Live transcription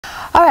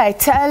All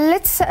right,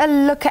 let's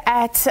look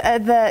at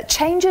the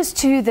changes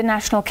to the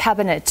National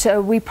Cabinet.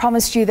 We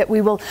promised you that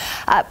we will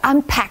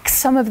unpack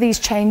some of these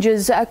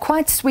changes,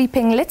 quite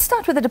sweeping. Let's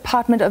start with the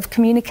Department of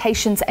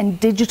Communications and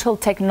Digital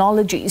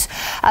Technologies.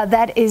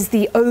 That is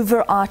the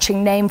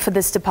overarching name for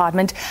this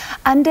department,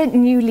 under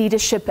new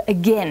leadership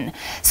again.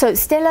 So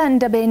Stella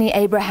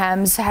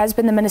Ndabeni-Abrahams has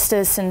been the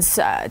minister since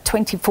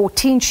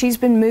 2014. She's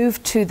been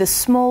moved to the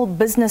Small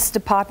Business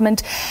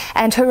Department,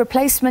 and her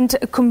replacement,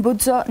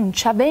 Khumbudzo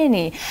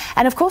Ntshavheni.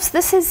 And of course,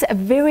 this is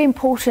very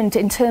important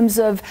in terms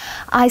of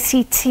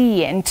ICT,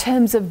 in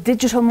terms of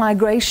digital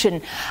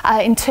migration,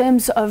 in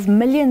terms of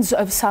millions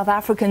of South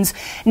Africans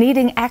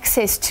needing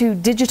access to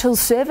digital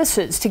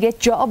services to get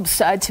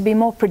jobs, to be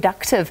more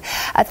productive,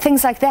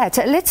 things like that.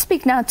 Let's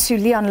speak now to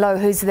Leon Louw,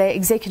 who's the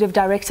Executive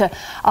Director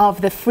of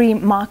the Free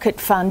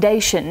Market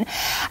Foundation.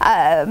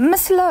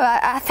 Mr. Louw,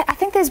 I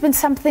think there's been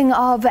something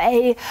of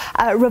a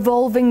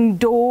revolving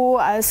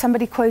door.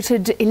 Somebody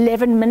quoted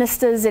 11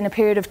 ministers in a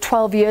period of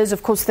 12 years.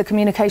 Of course, the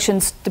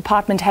Communications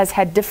Department has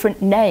had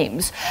different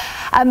names.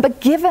 But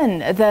given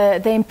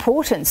the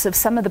importance of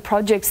some of the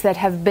projects that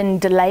have been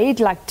delayed,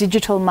 like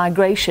digital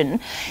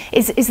migration,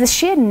 is the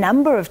sheer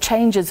number of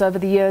changes over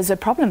the years a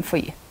problem for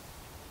you?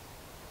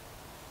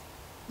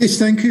 Yes,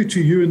 thank you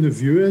to you and the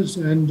viewers.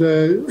 And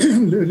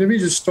let me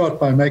just start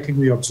by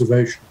making the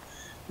observation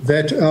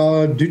that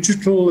our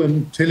digital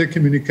and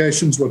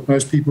telecommunications, what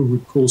most people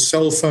would call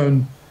cell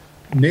phone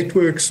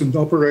networks and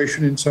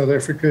operation in South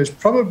Africa, is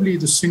probably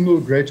the single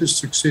greatest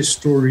success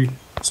story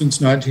since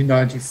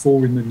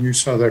 1994 in the new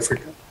South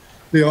Africa.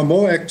 There are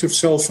more active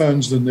cell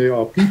phones than there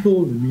are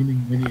people,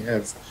 meaning many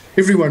have.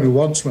 Everyone who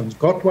wants one's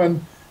got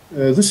one.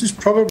 This is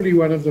probably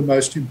one of the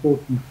most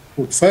important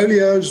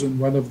portfolios and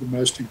one of the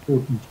most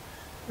important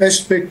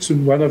aspects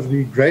and one of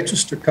the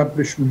greatest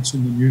accomplishments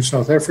in the new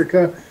South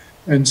Africa.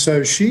 And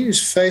so she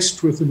is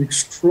faced with an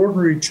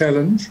extraordinary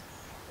challenge,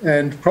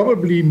 and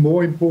probably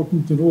more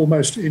important than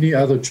almost any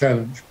other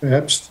challenge,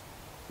 perhaps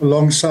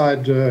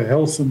alongside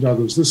health and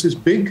others. This is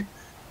big,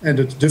 and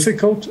it's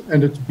difficult,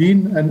 and it's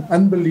been an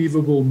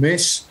unbelievable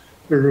mess,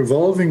 a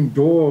revolving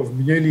door of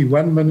nearly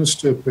one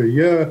minister per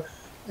year,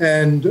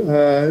 and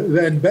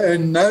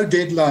no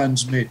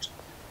deadlines met.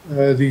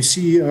 The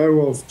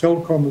CEO of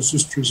Telkom has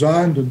just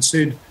resigned and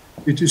said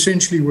it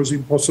essentially was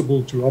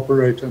impossible to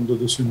operate under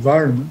this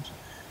environment.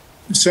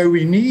 So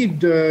we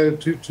need I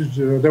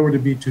don't want to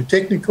be too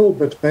technical,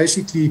 but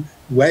basically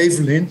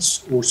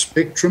wavelengths or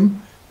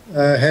spectrum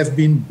have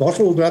been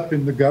bottled up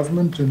in the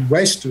government and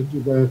wasted.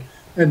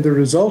 And the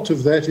result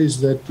of that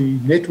is that the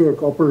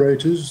network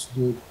operators,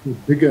 the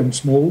big and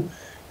small,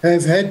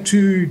 have had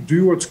to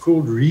do what's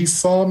called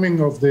refarming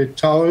of their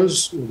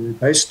towers or their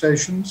base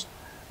stations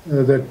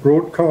that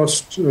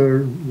broadcast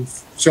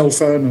cell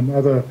phone and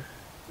other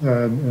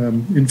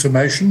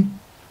information.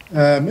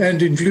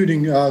 And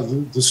including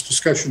this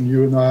discussion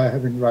you and I are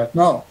having right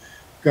now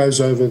goes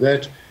over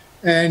that.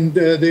 And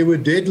there were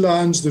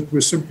deadlines that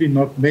were simply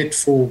not met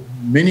for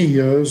many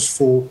years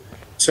for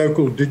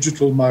so-called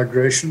digital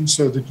migration,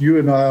 so that you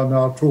and I are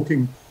now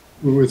talking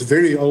with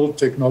very old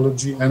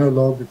technology,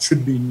 analog, it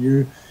should be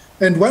new.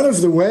 And one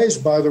of the ways,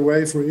 by the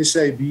way, for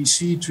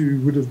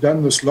SABC would have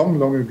done this long,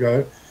 long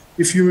ago,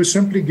 if you were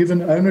simply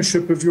given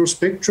ownership of your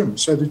spectrum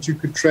so that you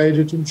could trade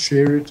it and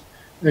share it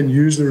and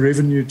use the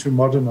revenue to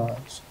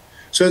modernize.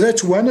 So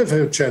that's one of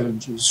her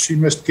challenges. She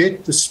must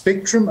get the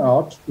spectrum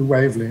out, the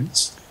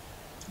wavelengths.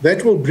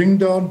 That will bring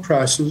down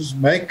prices,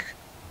 make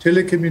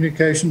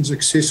telecommunications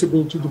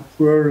accessible to the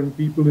poor and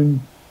people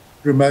in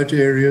remote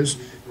areas,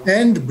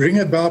 and bring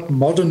about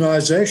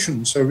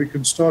modernization so we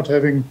can start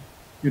having,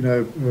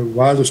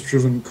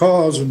 wireless-driven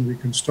cars, and we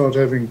can start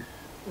having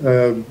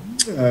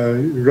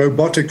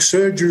robotic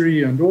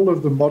surgery and all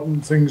of the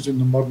modern things in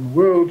the modern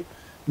world,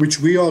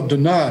 which we are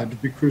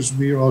denied because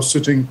we are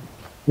sitting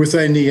with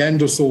a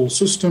Neanderthal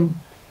system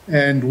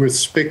and with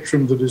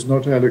spectrum that is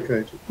not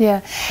allocated.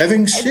 Yeah.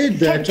 Having said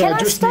that, can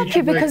I stop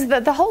you because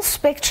the whole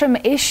spectrum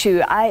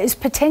issue is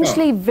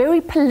potentially very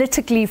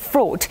politically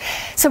fraught.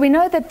 So we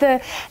know that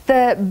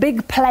the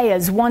big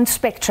players want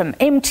spectrum.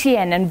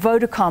 MTN and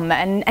Vodacom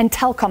and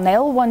Telkom, they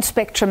all want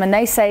spectrum, and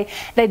they say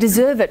they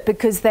deserve it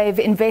because they've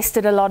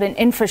invested a lot in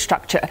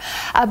infrastructure.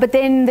 But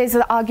then there's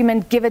the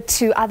argument, give it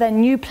to other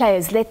new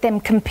players, let them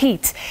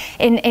compete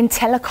in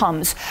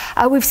telecoms.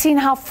 We've seen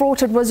how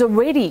fraught it was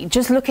already,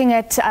 just looking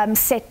at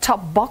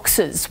set-top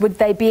boxes, would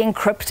they be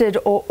encrypted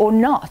or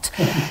not?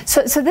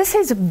 So this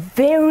is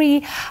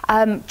very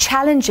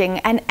challenging,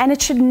 and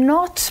it should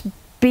not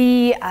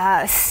be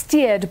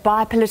steered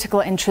by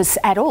political interests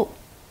at all.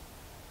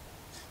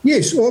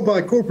 Yes, or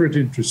by corporate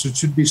interests. It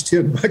should be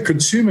steered by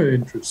consumer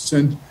interests.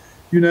 And,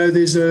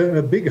 there's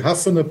a big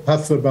huff and a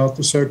puff about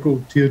the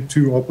so-called tier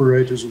 2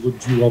 operators, or the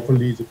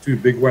duopoly, the two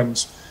big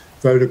ones,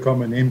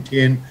 Vodacom and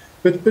MTN.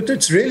 But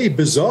it's really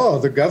bizarre.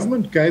 The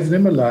government gave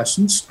them a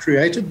license,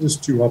 created this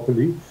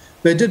duopoly.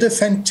 They did a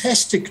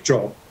fantastic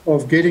job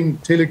of getting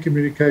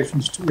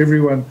telecommunications to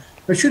everyone.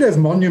 They should have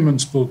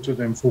monuments built to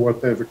them for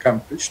what they've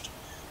accomplished,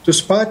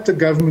 despite the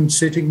government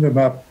setting them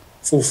up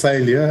for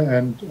failure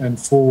and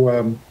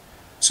for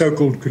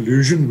so-called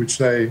collusion, which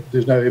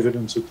there's no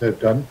evidence that they've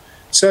done.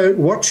 So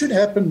what should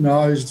happen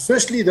now is,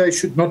 firstly, they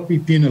should not be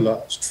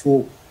penalized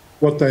for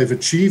what they've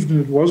achieved,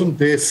 and it wasn't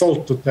their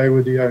fault that they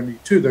were the only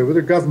two. They were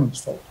the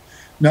government's fault.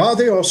 Now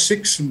there are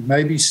 6 and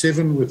maybe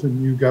 7 with a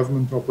new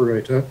government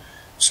operator.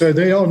 So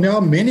there are now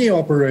many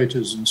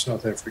operators in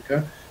South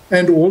Africa,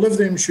 and all of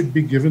them should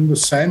be given the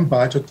same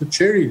bite at the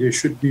cherry. There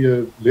should be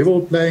a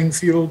level playing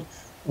field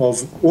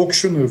of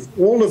auction of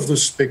all of the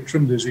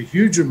spectrum. There's a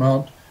huge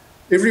amount.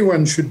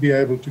 Everyone should be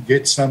able to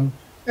get some.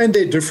 And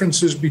there are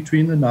differences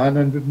between the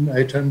 900 and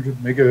 800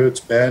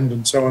 megahertz band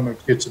and so on.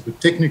 It gets a bit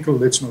technical,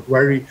 let's not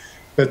worry.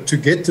 But to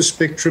get the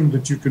spectrum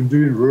that you can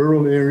do in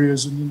rural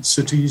areas and in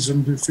cities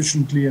and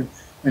efficiently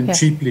and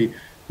cheaply.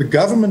 The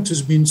government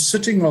has been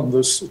sitting on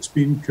this. It's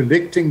been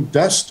collecting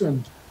dust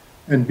and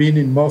been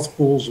in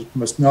mothballs. It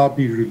must now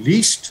be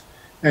released,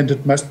 and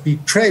it must be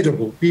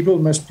tradable. People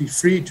must be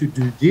free to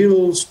do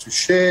deals, to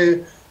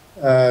share,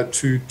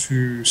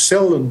 to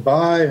sell and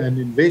buy and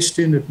invest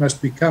in. It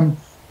must become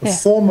a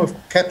form of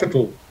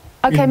capital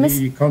in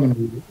the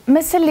economy.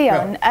 Mr.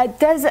 Leon,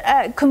 does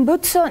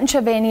Khumbudzo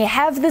Ntshavheni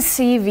have the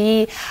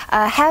CV,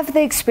 have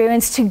the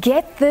experience to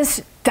get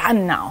this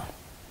done now?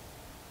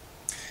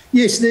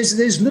 Yes,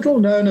 there's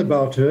little known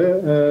about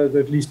her,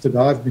 at least that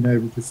I've been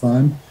able to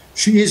find.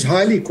 She is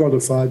highly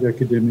qualified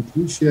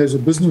academically. She has a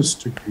business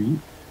degree.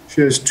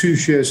 She has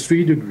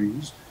 3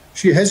 degrees.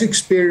 She has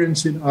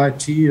experience in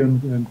IT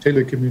and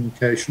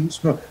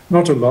telecommunications,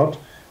 not a lot,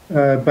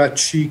 but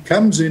she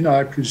comes in,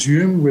 I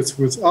presume,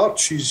 without.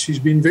 She's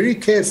been very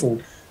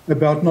careful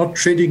about not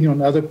treading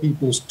on other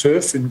people's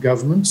turf in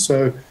government.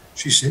 So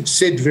she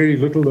said very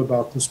little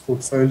about this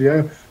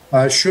portfolio.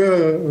 I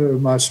assure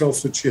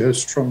myself that she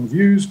has strong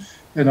views,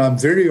 and I'm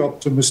very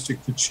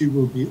optimistic that she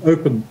will be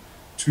open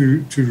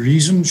to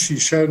reason.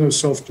 She's shown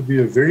herself to be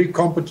a very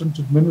competent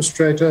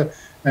administrator,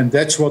 and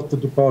that's what the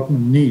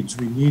department needs.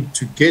 We need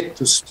to get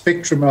the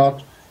spectrum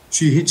out.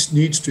 She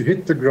needs to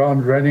hit the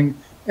ground running,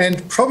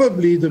 and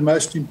probably the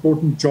most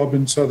important job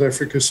in South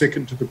Africa,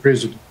 second to the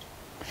president.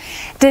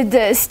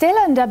 Did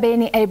Stella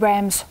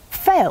Ndabeni-Abrahams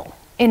fail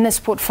in this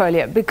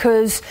portfolio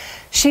because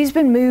she's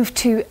been moved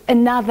to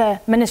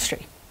another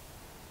ministry?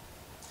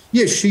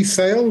 Yes, she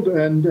failed,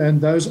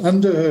 and those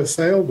under her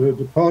failed. Her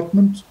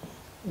department,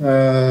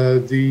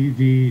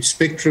 the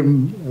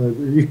Spectrum,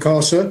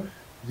 ICASA,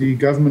 the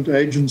government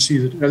agency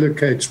that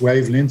allocates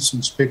wavelengths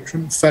and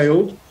spectrum,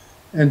 failed.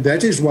 And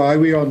that is why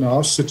we are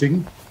now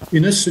sitting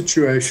in a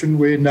situation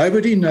where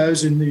nobody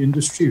knows in the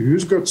industry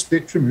who's got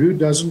spectrum, who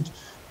doesn't.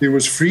 There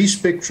was free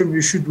spectrum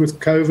issued with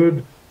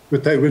COVID,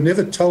 but they were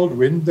never told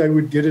when they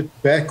would get it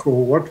back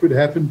or what would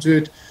happen to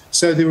it.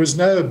 So there was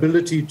no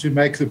ability to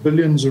make the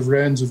billions of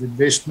rands of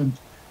investment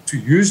to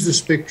use the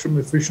spectrum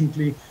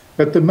efficiently.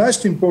 But the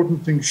most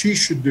important thing she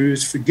should do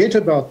is forget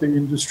about the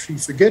industry,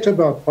 forget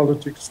about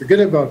politics,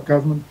 forget about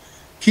government,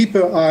 keep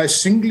her eye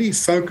singly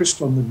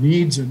focused on the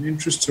needs and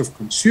interests of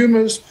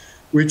consumers,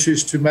 which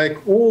is to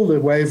make all the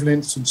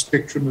wavelengths and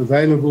spectrum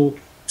available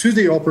to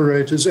the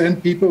operators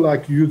and people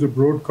like you, the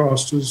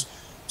broadcasters,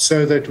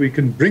 so that we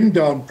can bring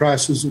down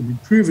prices and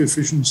improve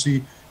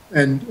efficiency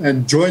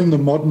and join the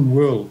modern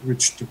world,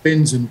 which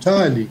depends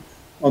entirely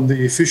on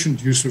the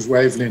efficient use of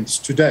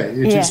wavelengths today.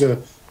 It is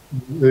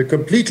a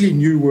completely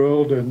new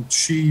world, and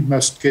she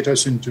must get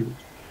us into it.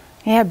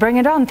 Yeah, bring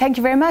it on. Thank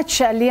you very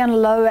much. Leon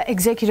Louw,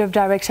 Executive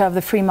Director of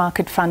the Free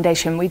Market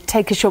Foundation. We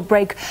take a short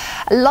break.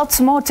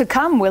 Lots more to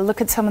come. We'll look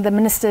at some of the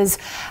ministers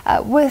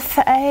with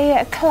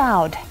a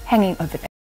cloud hanging over them.